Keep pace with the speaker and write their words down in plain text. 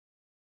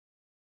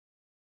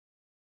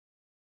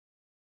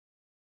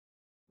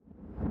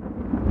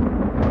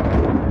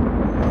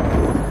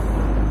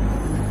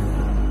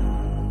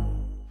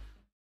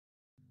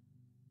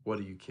What,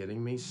 are you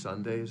kidding me?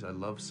 Sundays? I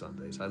love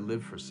Sundays. I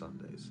live for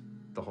Sundays.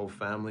 The whole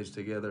family's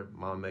together.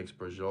 Mom makes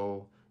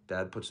brajol.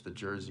 Dad puts the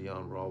jersey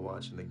on. We're all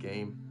watching the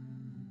game.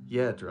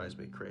 Yeah, it drives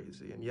me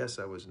crazy. And yes,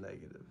 I was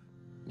negative.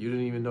 You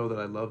didn't even know that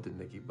I loved it,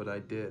 Nikki, but I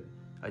did.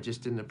 I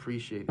just didn't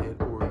appreciate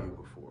it or you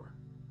before.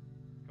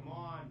 Come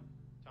on.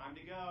 Time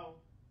to go.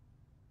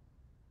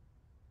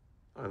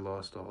 I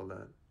lost all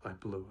that. I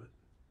blew it.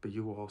 But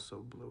you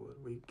also blew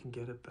it. We can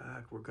get it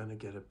back. We're gonna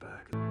get it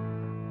back.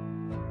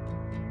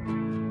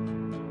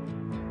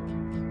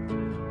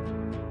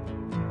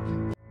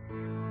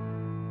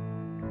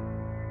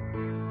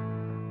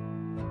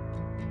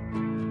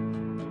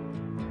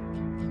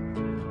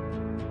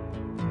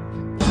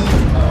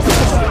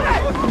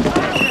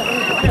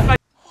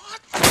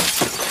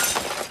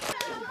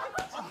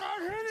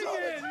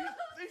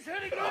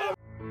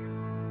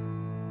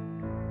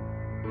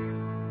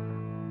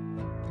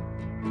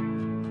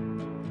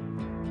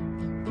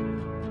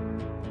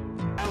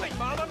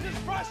 Mom, I'm just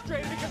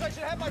frustrated because I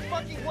should have my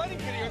fucking wedding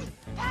videos.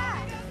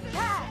 I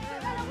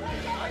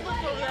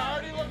looked over there. I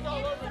already looked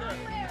all over there.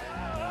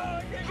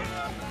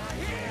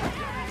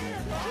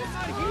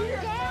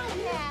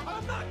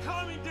 I'm not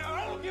calming down.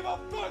 I don't give a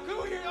fuck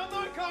who here. I'm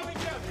not calming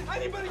down.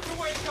 Anybody can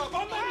wake up.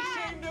 I'm not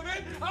ashamed of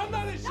it. I'm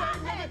not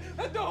ashamed of it.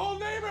 Let the whole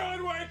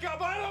neighborhood wake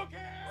up. I don't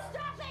care.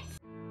 Stop it!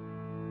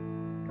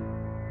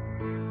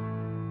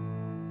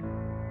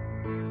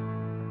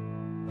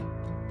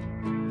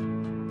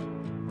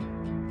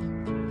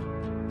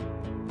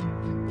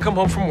 Come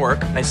home from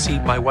work, I see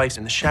my wife's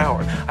in the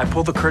shower. I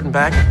pull the curtain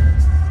back.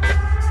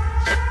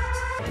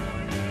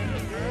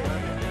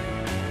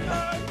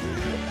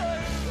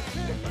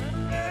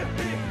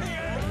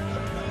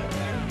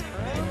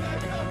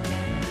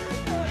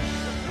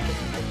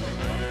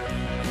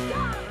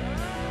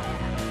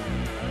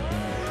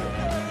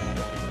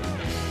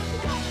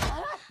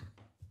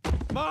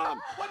 Mom,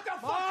 what the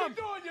fuck you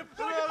doing? You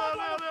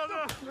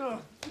fucking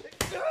No.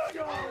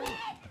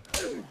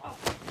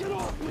 Get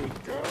off me,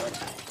 girl.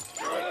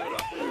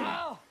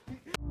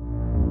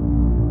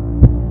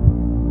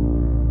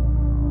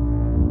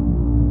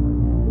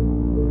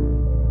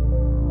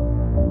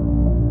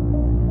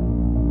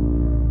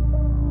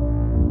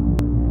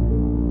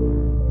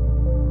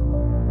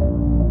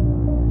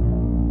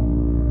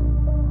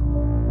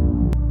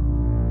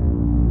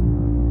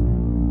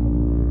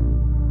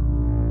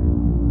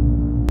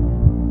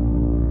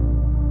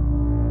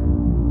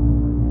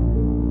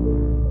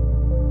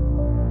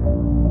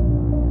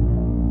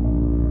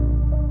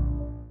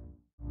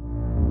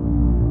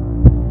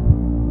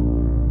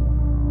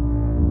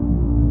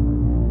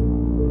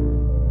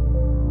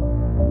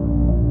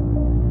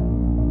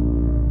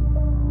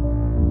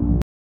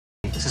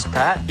 This is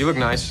Pat. You look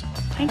nice.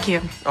 Thank you.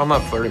 I'm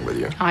not flirting with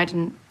you. I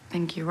didn't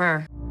think you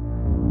were.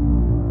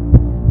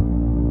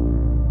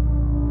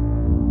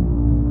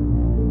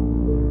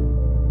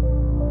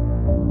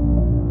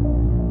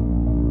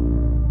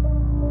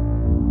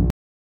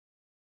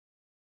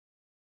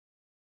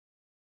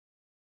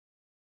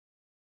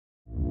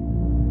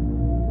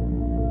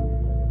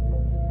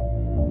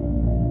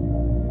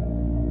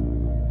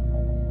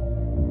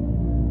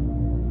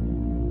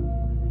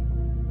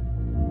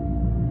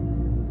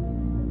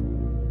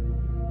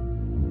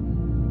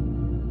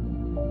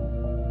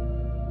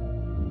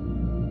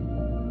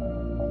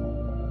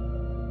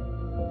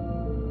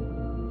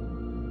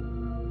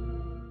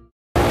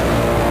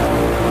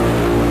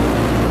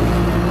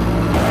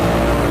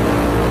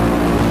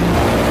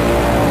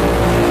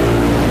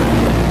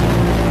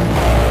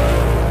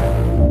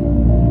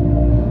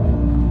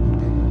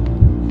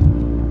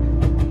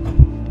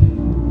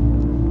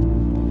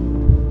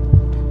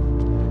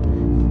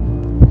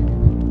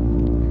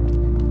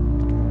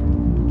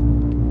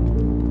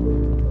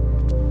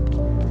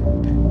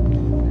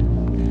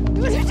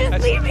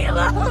 Just leave me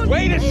alone!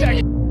 Wait a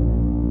second.